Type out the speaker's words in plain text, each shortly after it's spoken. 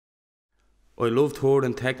I loved her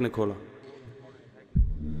in Technicolour.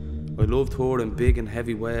 I loved her in big and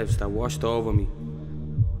heavy waves that washed over me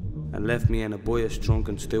and left me in a boyish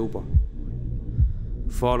drunken stupor,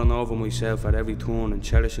 falling over myself at every turn and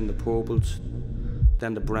cherishing the purples,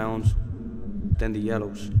 then the browns, then the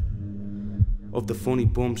yellows, of the funny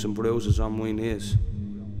bumps and bruises on my knees.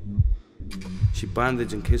 She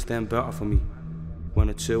bandaged and kissed them better for me when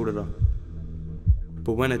it suited her,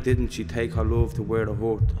 but when it didn't, she'd take her love to where it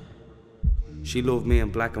hurt. She loved me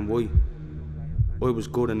in black and white. I was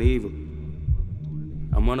good and evil,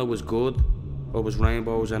 and when I was good, I was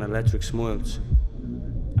rainbows and electric smiles,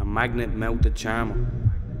 a magnet-mounted charmer,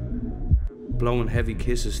 blowing heavy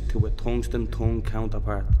kisses to a tungsten tongue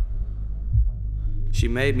counterpart. She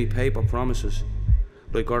made me paper promises,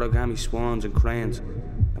 like origami swans and cranes,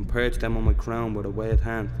 and perched them on my crown with a weighted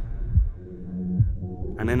hand.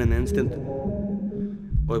 And in an instant,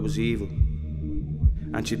 I was evil,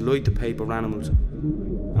 and she'd light the paper animals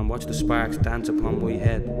and watch the sparks dance upon my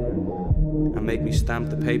head and make me stamp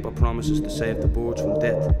the paper promises to save the birds from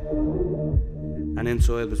death. And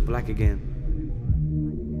inside was black again,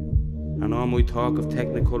 and all my talk of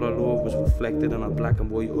Technicolour love was reflected in her black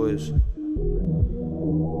and white eyes,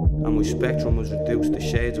 and my spectrum was reduced to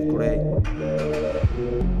shades of grey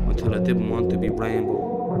until I didn't want to be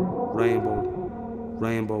rainbow, rainbow,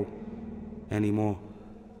 rainbow anymore.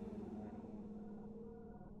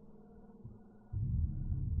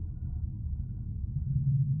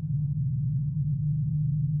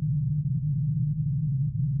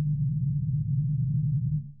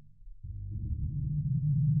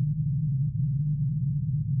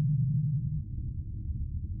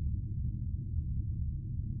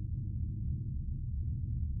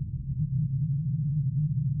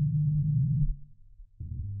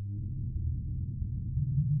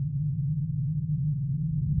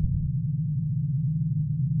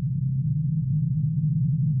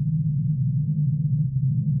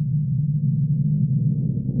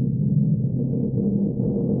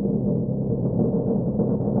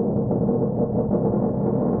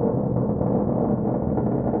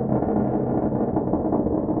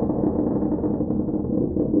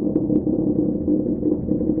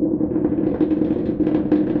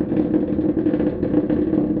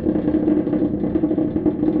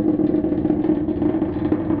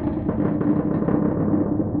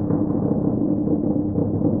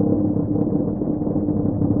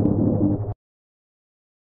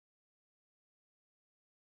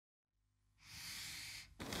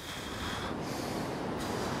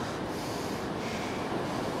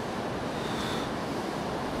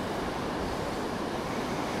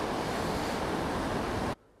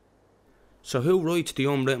 So who writes the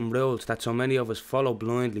unwritten rules that so many of us follow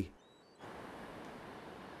blindly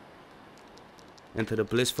into the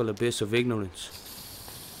blissful abyss of ignorance?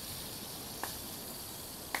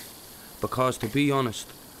 Because to be honest,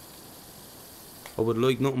 I would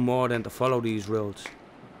like nothing more than to follow these rules,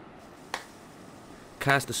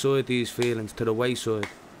 cast aside these feelings to the wayside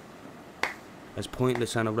as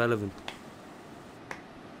pointless and irrelevant,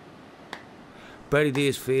 bury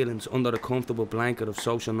these feelings under the comfortable blanket of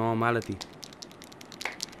social normality,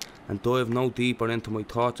 and dive no deeper into my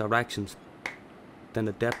thoughts or actions than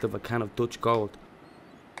the depth of a can of Dutch gold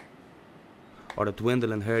or a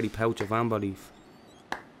dwindling hairy pouch of amber leaf.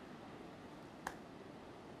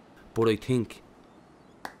 But I think,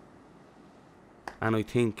 and I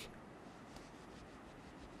think,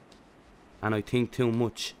 and I think too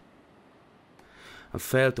much, and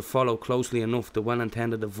fail to follow closely enough the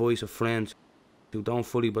well-intended advice of friends who don't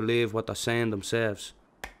fully believe what they're saying themselves.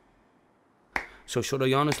 So should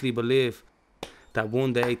I honestly believe that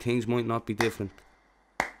one day things might not be different?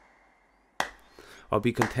 Or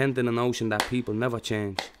be content in the notion that people never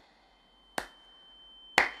change?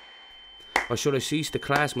 Or should I cease to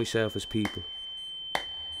class myself as people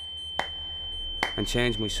and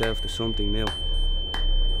change myself to something new?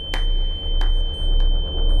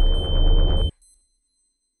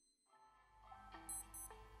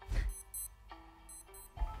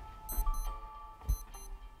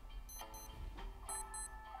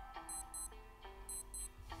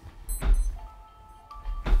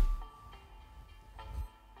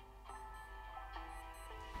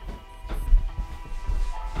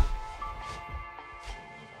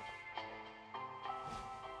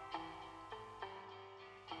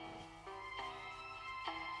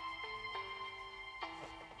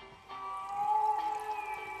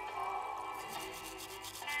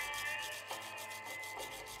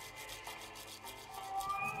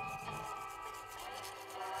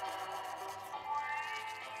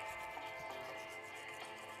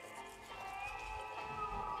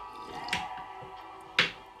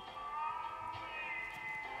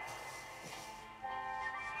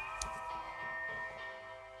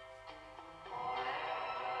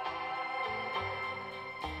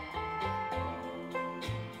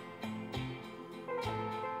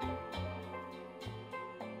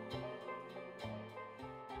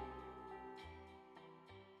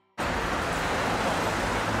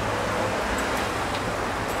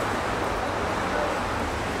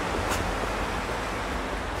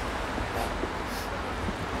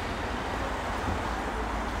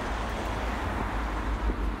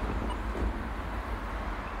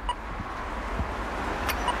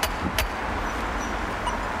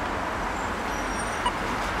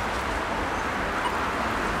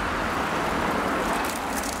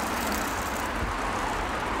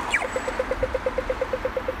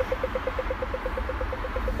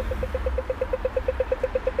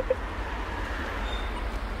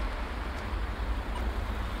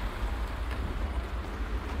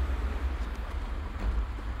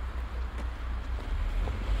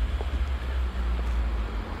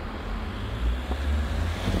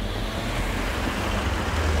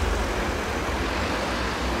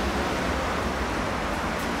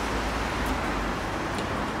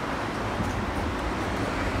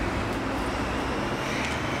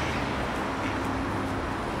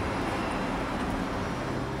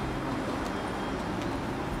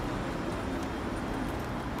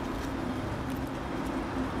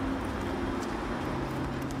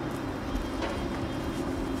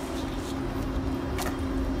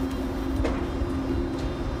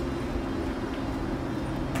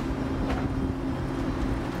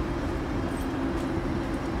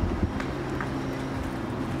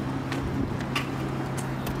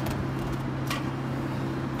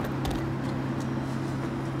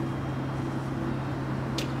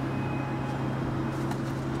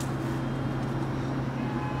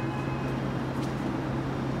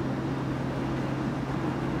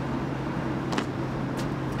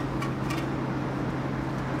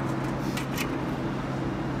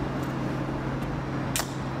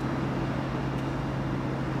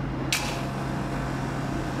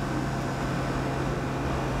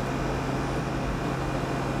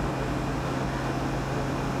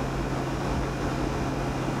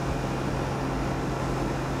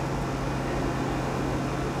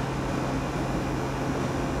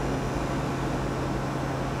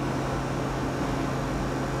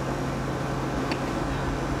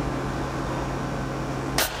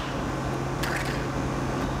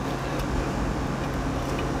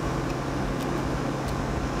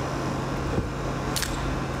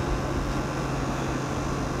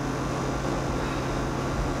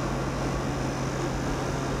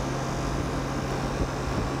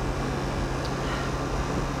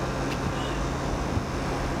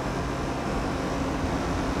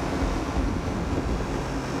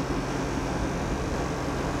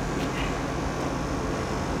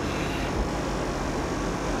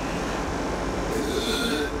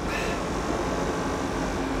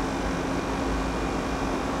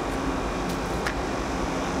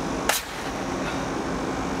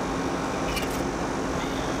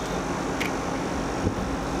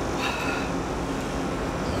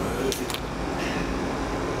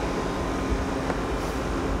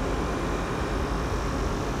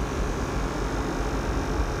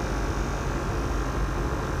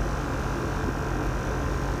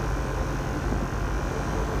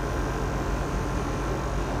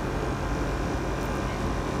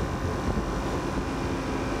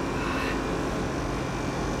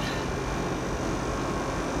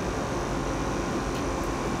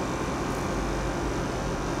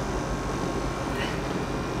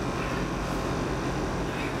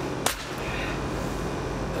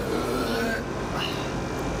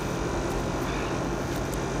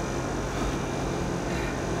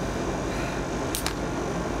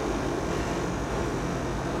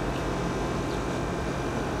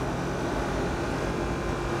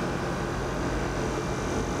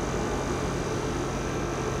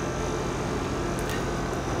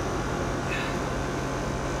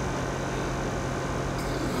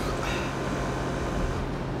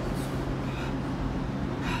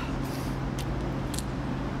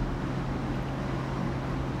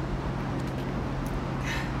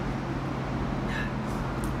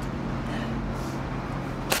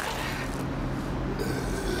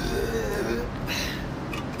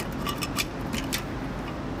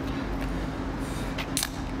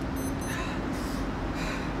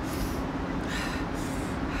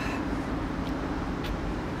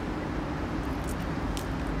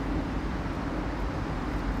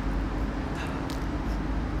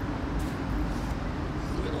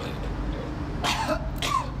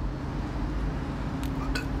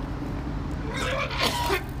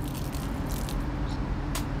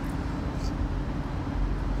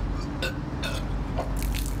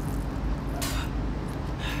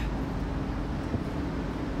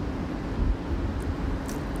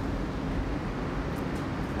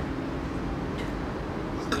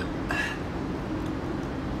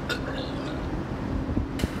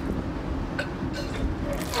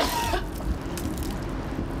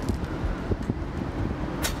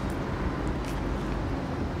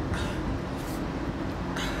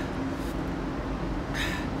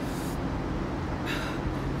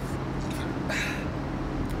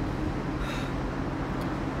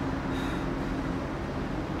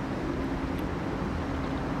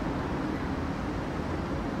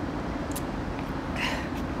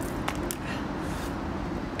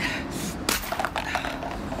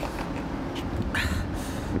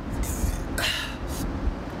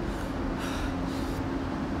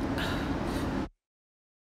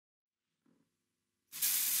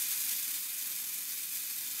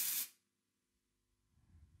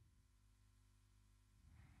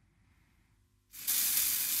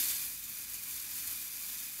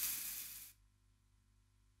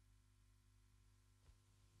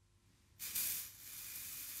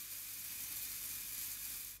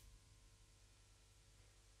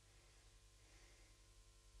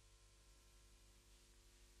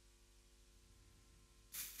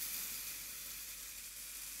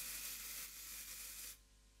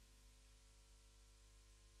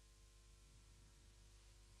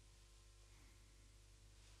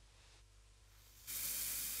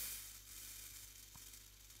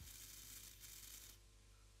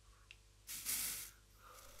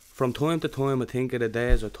 From time to time I think of the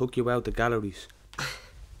days I took you out to galleries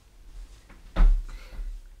and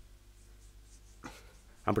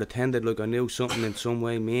pretended like I knew something in some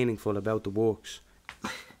way meaningful about the works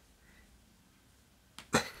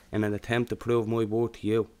in an attempt to prove my worth to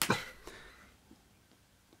you.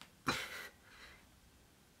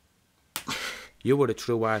 You were the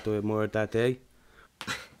true art I admired that day.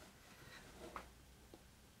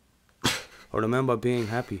 I remember being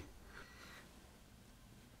happy.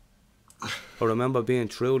 I remember being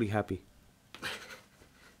truly happy.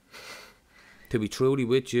 To be truly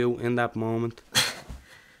with you in that moment.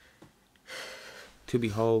 To be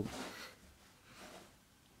whole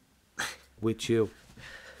with you.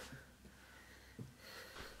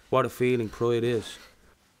 What a feeling pride is.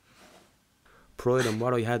 Pride in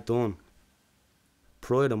what I had done.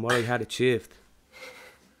 Pride in what I had achieved.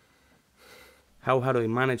 How had I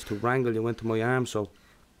managed to wrangle you into my arms so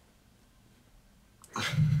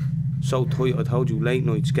tight I'd hold you late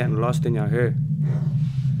nights getting lost in your hair.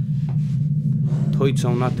 Tight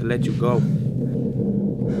so not to let you go.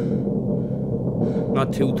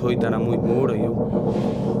 Not too tight that I might murder you.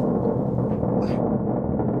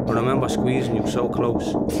 I remember squeezing you so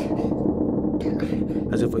close,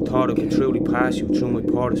 as if I thought I could truly pass you through my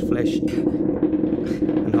porous flesh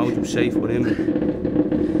and hold you safe within me.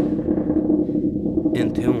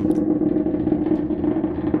 Entombed.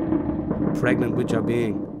 Pregnant with your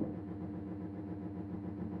being.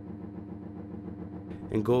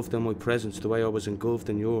 Engulfed in my presence the way I was engulfed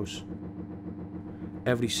in yours.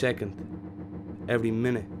 Every second, every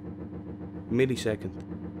minute, millisecond,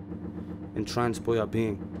 entranced by your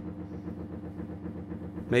being.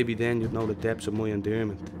 Maybe then you'd know the depths of my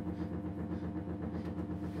endearment.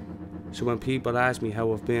 So when people ask me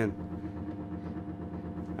how I've been,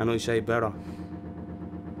 and I say better,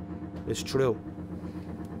 it's true.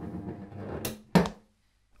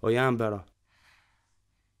 I am better.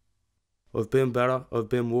 I've been better, I've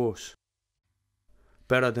been worse.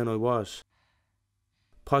 Better than I was.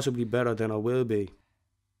 Possibly better than I will be.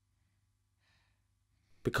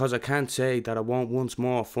 Because I can't say that I won't once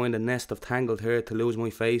more find a nest of tangled hair to lose my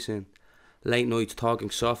face in, late nights talking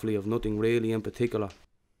softly of nothing really in particular,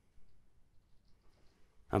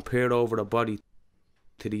 and peer over the body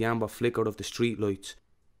to the amber flicker of the streetlights,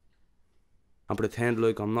 and pretend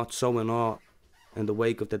like I'm not so in awe in the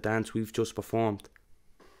wake of the dance we've just performed,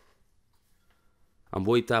 and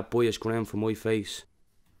wipe that boyish grin from my face.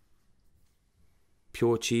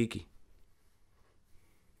 Pure cheeky.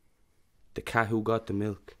 The cat who got the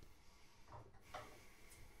milk.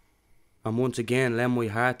 And once again lend my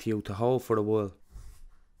heart to you to hold for a while.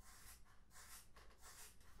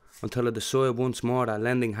 Until I decide once more that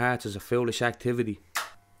lending hearts is a foolish activity.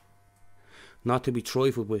 Not to be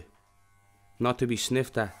trifled with. Not to be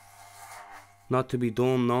sniffed at. Not to be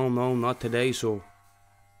done, no, not today, so.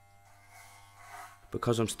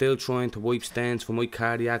 Because I'm still trying to wipe stains from my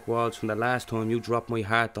cardiac walls from the last time you dropped my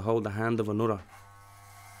heart to hold the hand of another.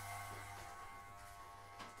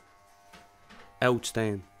 Out,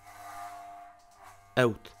 stain.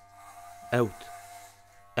 Out. Out.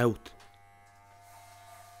 Out.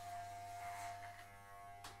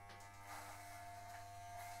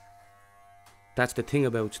 That's the thing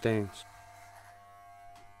about stains.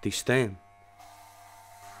 They stain.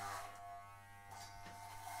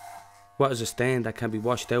 What is a stain that can be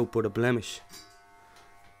washed out but a blemish?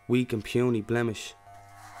 Weak and puny blemish,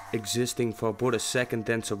 existing for but a second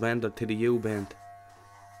then surrendered to the U-bend.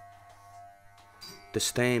 The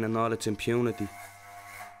stain and all its impunity,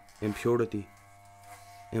 impurity,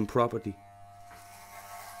 improperty.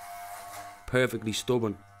 Perfectly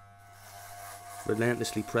stubborn,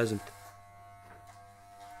 relentlessly present.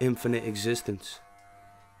 Infinite existence,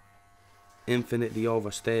 infinitely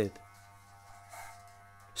overstayed.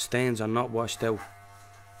 Stains are not washed out.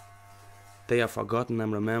 They are forgotten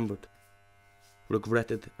and remembered,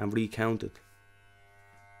 regretted and recounted.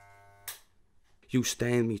 You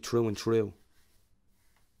stain me true and true.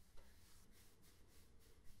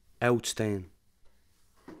 Out, stain.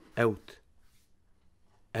 Out.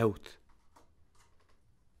 Out.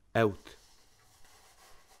 Out.